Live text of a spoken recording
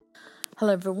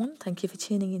Hello everyone, thank you for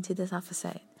tuning into this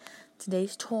episode.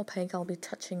 Today's topic I'll be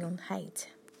touching on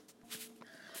hate.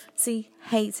 See,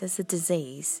 hate is a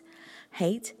disease.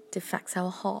 Hate affects our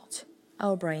heart,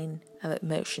 our brain, our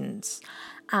emotions,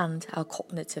 and our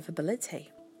cognitive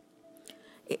ability.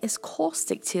 It is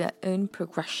caustic to our own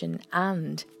progression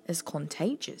and is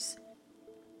contagious.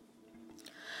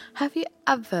 Have you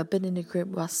ever been in a group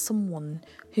where someone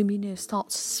whom you know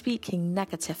starts speaking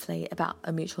negatively about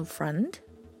a mutual friend?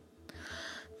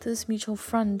 This mutual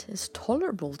friend is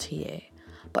tolerable to you,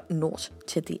 but not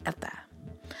to the other.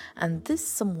 And this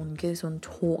someone goes on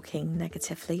talking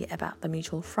negatively about the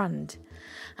mutual friend.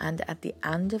 And at the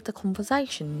end of the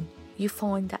conversation, you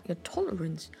find that your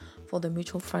tolerance for the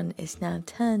mutual friend is now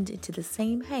turned into the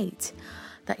same hate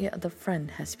that your other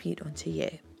friend has spewed onto you.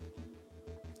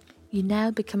 You now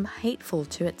become hateful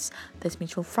towards this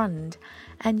mutual friend,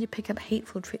 and you pick up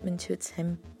hateful treatment towards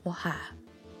him or her.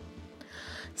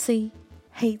 See,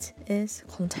 hate is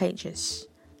contagious,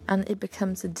 and it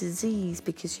becomes a disease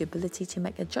because your ability to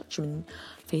make a judgment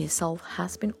for yourself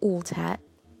has been altered.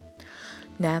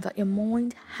 Now that your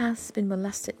mind has been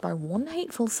molested by one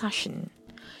hateful session,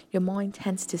 your mind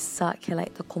tends to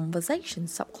circulate the conversation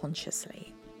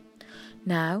subconsciously.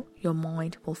 Now your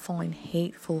mind will find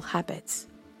hateful habits.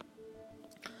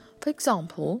 For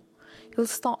example, you'll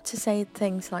start to say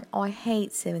things like, I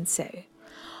hate so-and-so.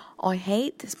 I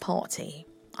hate this party.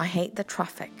 I hate the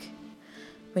traffic.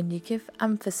 When you give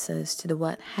emphasis to the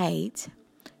word hate,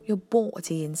 your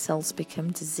body and cells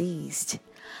become diseased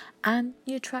and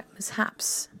you attract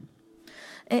mishaps.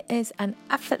 It is an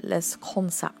effortless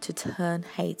concept to turn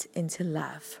hate into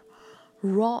love,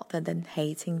 rather than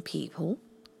hating people,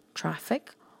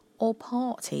 traffic, or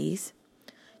parties.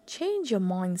 Change your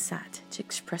mindset to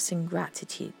expressing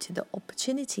gratitude to the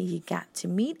opportunity you get to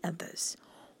meet others,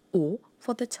 or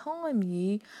for the time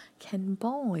you can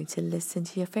buy to listen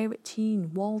to your favourite tune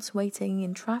whilst waiting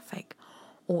in traffic,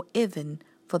 or even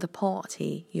for the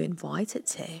party you're invited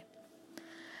to.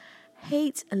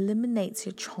 Hate eliminates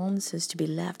your chances to be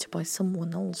loved by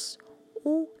someone else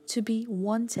or to be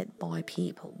wanted by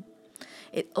people.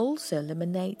 It also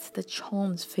eliminates the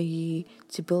chance for you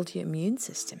to build your immune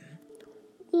system.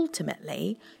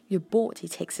 Ultimately, your body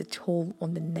takes a toll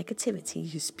on the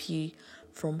negativity you spew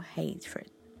from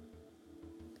hatred.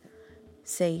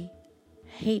 See,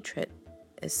 hatred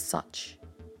is such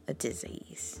a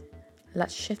disease.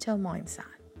 Let's shift our mindset.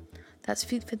 That's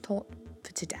food for thought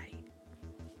for today.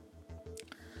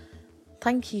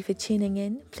 Thank you for tuning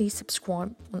in. Please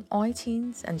subscribe on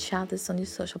iTunes and share this on your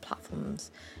social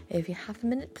platforms. If you have a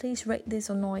minute, please rate this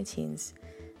on iTunes.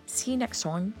 See you next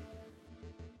time.